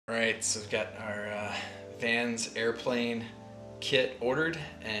Right, so we've got our Vans airplane kit ordered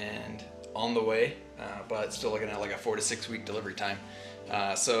and on the way, but still looking at like a 4 to 6 week delivery time.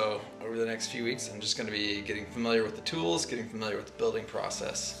 So over the next few weeks, I'm just going to be getting familiar with the tools, getting familiar with the building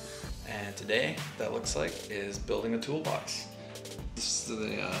process. And today, that looks like, is building a toolbox. This is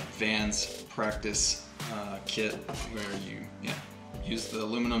the Vans practice kit where you use the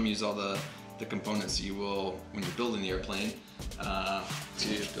aluminum, use all the components you will when you're building the airplane to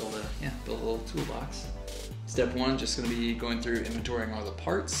build a little toolbox. Step one, just going to be going through inventorying all the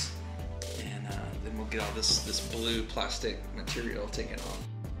parts, and then we'll get all this blue plastic material taken off.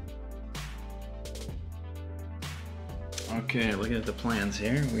 Okay, looking at the plans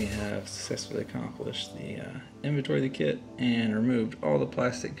here, we have successfully accomplished the inventory of the kit and removed all the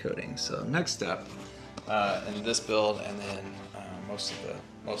plastic coatings. So next step in this build, and then most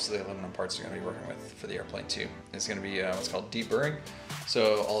of the aluminum parts we're going to be working with for the airplane too, is going to be what's called deburring.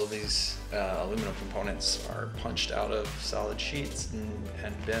 So all of these aluminum components are punched out of solid sheets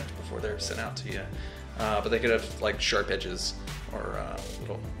and bent before they're sent out to you. But they could have like sharp edges or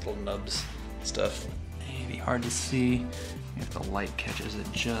little nubs and stuff. Maybe hard to see if the light catches it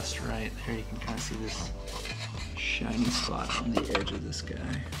just right. There you can kind of see this shiny spot on the edge of this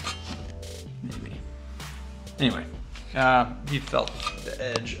guy. Maybe. Anyway, you've felt the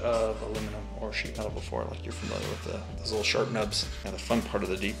edge of aluminum or sheet metal before, like you're familiar with those little sharp nubs. And the fun part of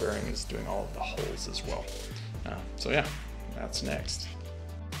the deburring is doing all of the holes as well. So yeah, that's next.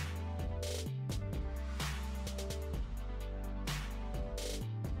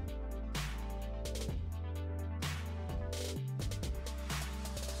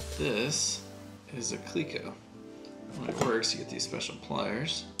 This is a cleco. When it works, you get these special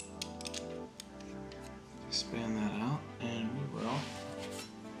pliers. Expand that out, and we will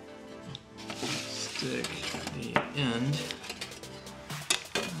stick the end.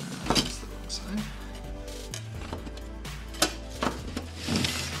 That's the wrong side.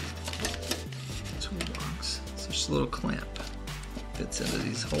 Toolbox. It's just a little clamp. Fits into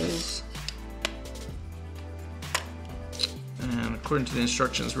these holes. And according to the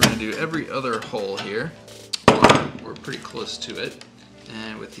instructions, we're going to do every other hole here. We're pretty close to it,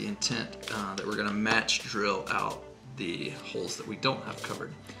 and with the intent that we're going to match drill out the holes that we don't have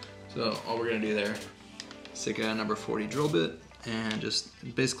covered. So all we're going to do there is take a number 40 drill bit and just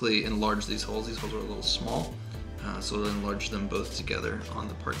basically enlarge these holes. These holes are a little small, so we'll enlarge them both together on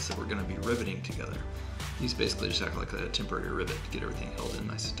the parts that we're going to be riveting together. These basically just act like a temporary rivet to get everything held in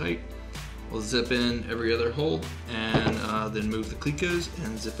nice and tight. We'll zip in every other hole and then move the clecos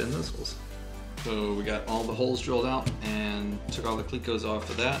and zip in those holes. So we got all the holes drilled out and took all the clecos off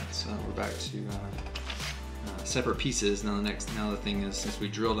of that. So we're back to separate pieces. Now the thing is, since we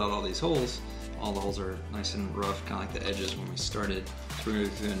drilled out all these holes, all the holes are nice and rough, kind of like the edges when we started. So we're going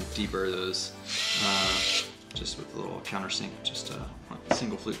to deburr those just with a little countersink, just a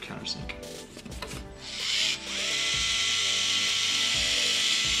single flute countersink.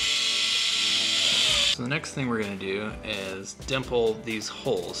 So the next thing we're going to do is dimple these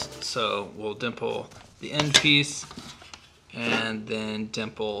holes. So we'll dimple the end piece and then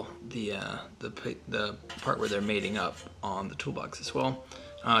dimple the part where they're mating up on the toolbox as well,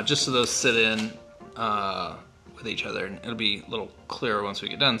 just so those sit in with each other, and it'll be a little clearer once we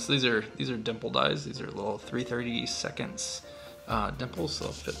get done. So these are dimple dies. These are little 3/32 dimples, so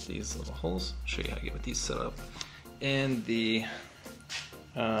they'll fit these little holes. I'll show you how to get these set up. And the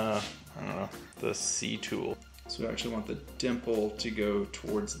I don't know, the C tool. So we actually want the dimple to go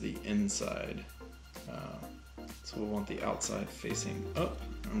towards the inside. So we'll want the outside facing up.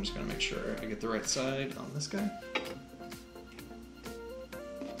 I'm just gonna make sure I get the right side on this guy.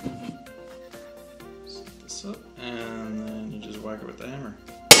 Set this up, and then you just whack it with the hammer.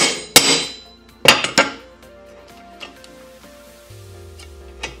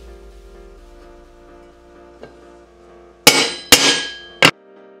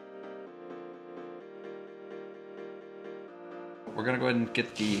 We're going to go ahead and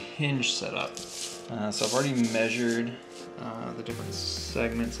get the hinge set up. So I've already measured the different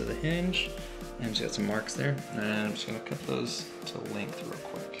segments of the hinge, and just got some marks there, and I'm just going to cut those to length real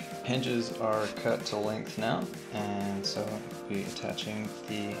quick. Hinges are cut to length now, and so I'll be attaching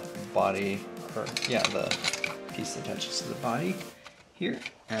the body, or the piece that attaches to the body here,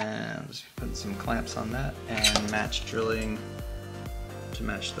 and just putting some clamps on that and match drilling to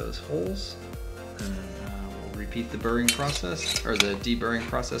match those holes. And repeat the burring process, or the deburring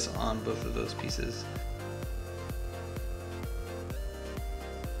process, on both of those pieces.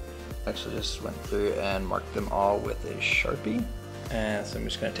 Actually just went through and marked them all with a Sharpie. And so I'm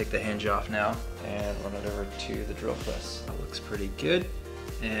just going to take the hinge off now and run it over to the drill press. That looks pretty good.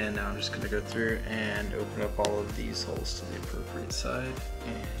 And now I'm just going to go through and open up all of these holes to the appropriate size,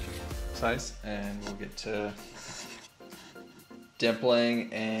 and we'll get to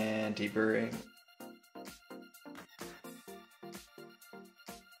dimpling and deburring.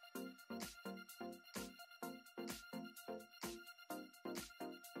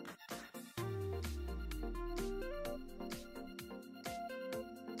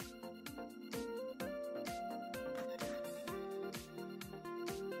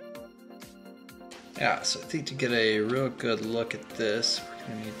 Yeah, so I think to get a real good look at this, we're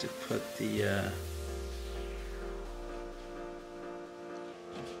going to need to put the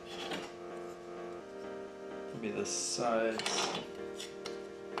maybe the sides.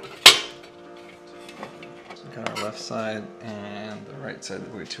 So we got our left side and the right side that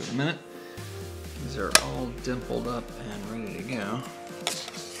we'll get to in a minute. These are all dimpled up and ready to go.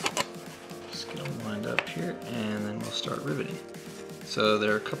 Just get them lined up here and then we'll start riveting. So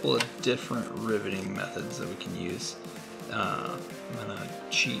there are a couple of different riveting methods that we can use. I'm gonna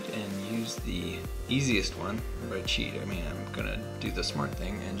cheat and use the easiest one. And by cheat, I mean I'm gonna do the smart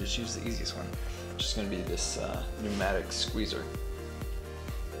thing and just use the easiest one. It's just gonna be this pneumatic squeezer.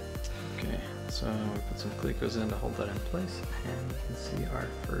 Okay, so we put some Clecos in to hold that in place, and you can see our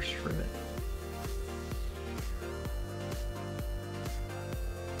first rivet.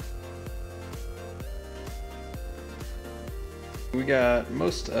 We got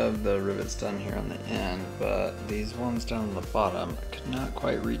most of the rivets done here on the end, but these ones down on the bottom I could not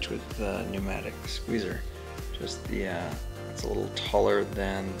quite reach with the pneumatic squeezer. Just the, it's a little taller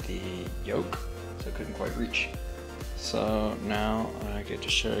than the yoke, so I couldn't quite reach. So now I get to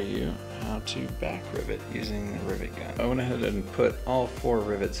show you how to back rivet using the rivet gun. I went ahead and put all 4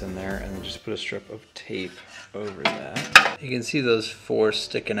 rivets in there and then just put a strip of tape over that. You can see those 4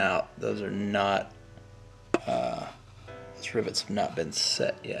 sticking out. Those are not, those rivets have not been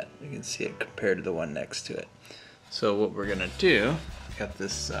set yet. You can see it compared to the one next to it. So what we're gonna do, I got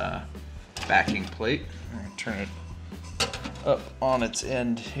this backing plate. I'm gonna turn it up on its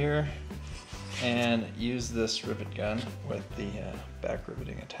end here and use this rivet gun with the back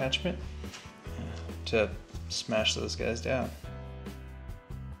riveting attachment to smash those guys down.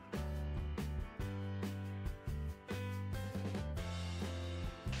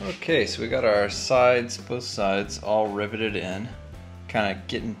 Okay, so we got our sides, both sides, all riveted in, kind of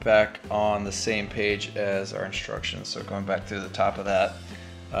getting back on the same page as our instructions. So going back through the top of that,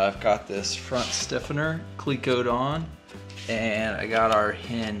 I've got this front stiffener Clecoed on, and I got our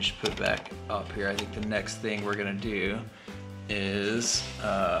hinge put back up here. I think the next thing we're gonna do is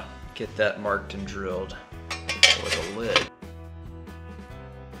get that marked and drilled for the lid.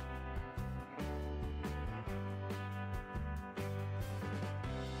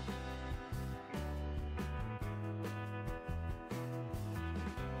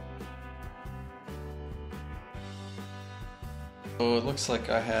 So it looks like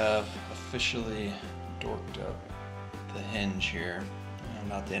I have officially dorked up the hinge here.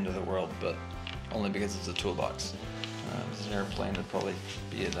 Not the end of the world, but only because it's a toolbox. This is an airplane that'd probably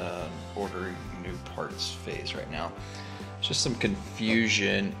be in an ordering new parts phase right now. Just some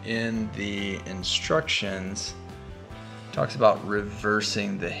confusion in the instructions. It talks about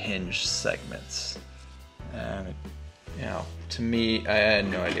reversing the hinge segments. And you know, to me, I had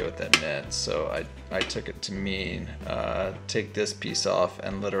no idea what that meant, so I took it to mean take this piece off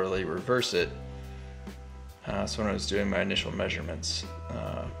and literally reverse it. So when I was doing my initial measurements,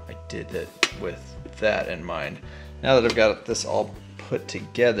 I did it with that in mind. Now that I've got this all put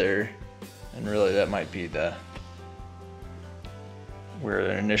together, and really that might be the where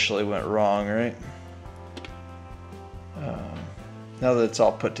it initially went wrong, right? Now that it's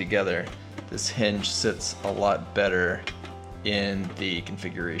all put together, this hinge sits a lot better in the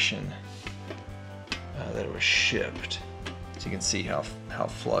configuration that it was shipped. So you can see how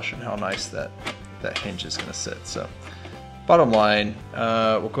flush and how nice that hinge is going to sit. So bottom line,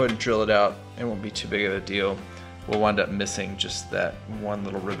 we'll go ahead and drill it out. It won't be too big of a deal. We'll wind up missing just that one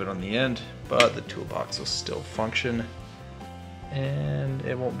little rivet on the end, but the toolbox will still function and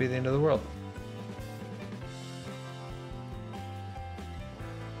it won't be the end of the world.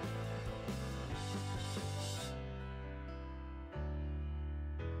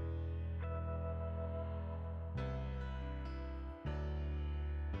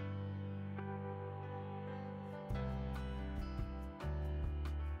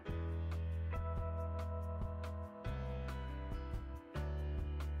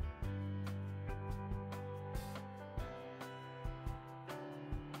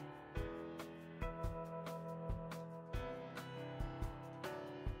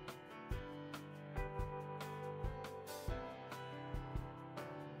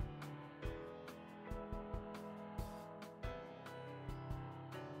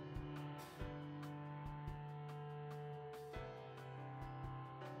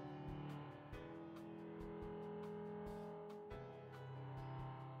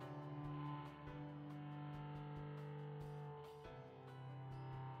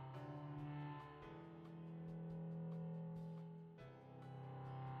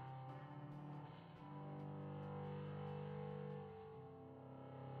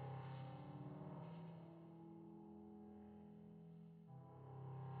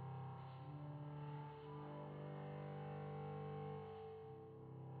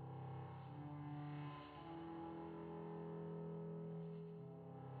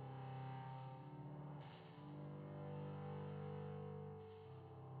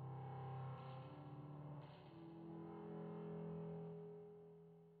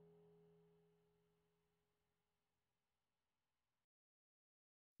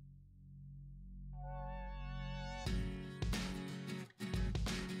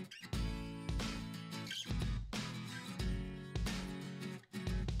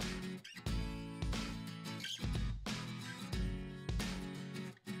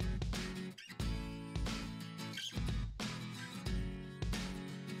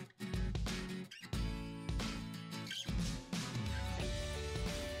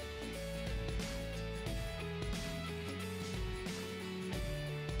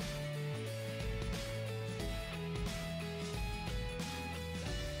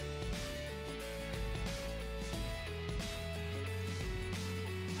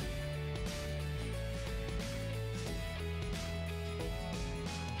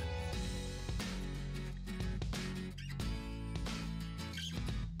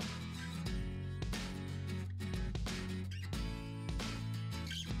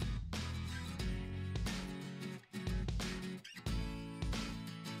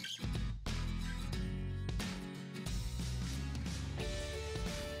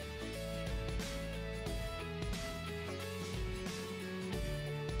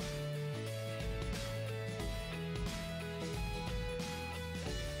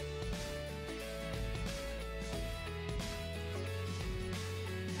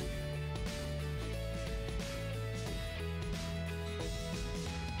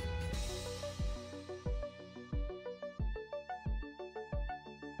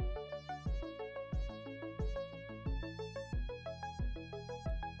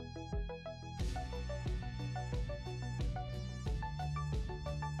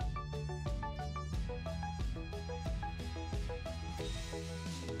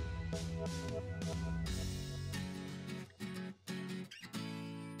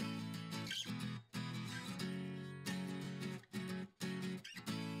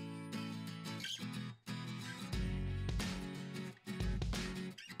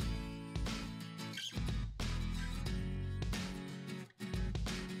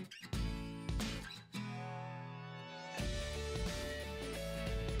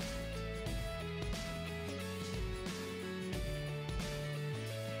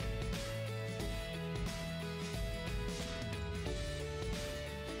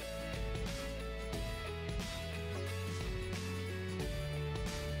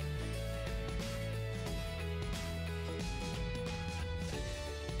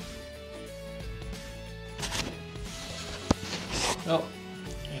 Well,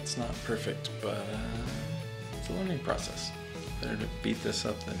 it's not perfect, but it's a learning process. Better to beat this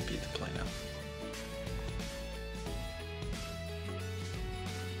up than beat the plane out.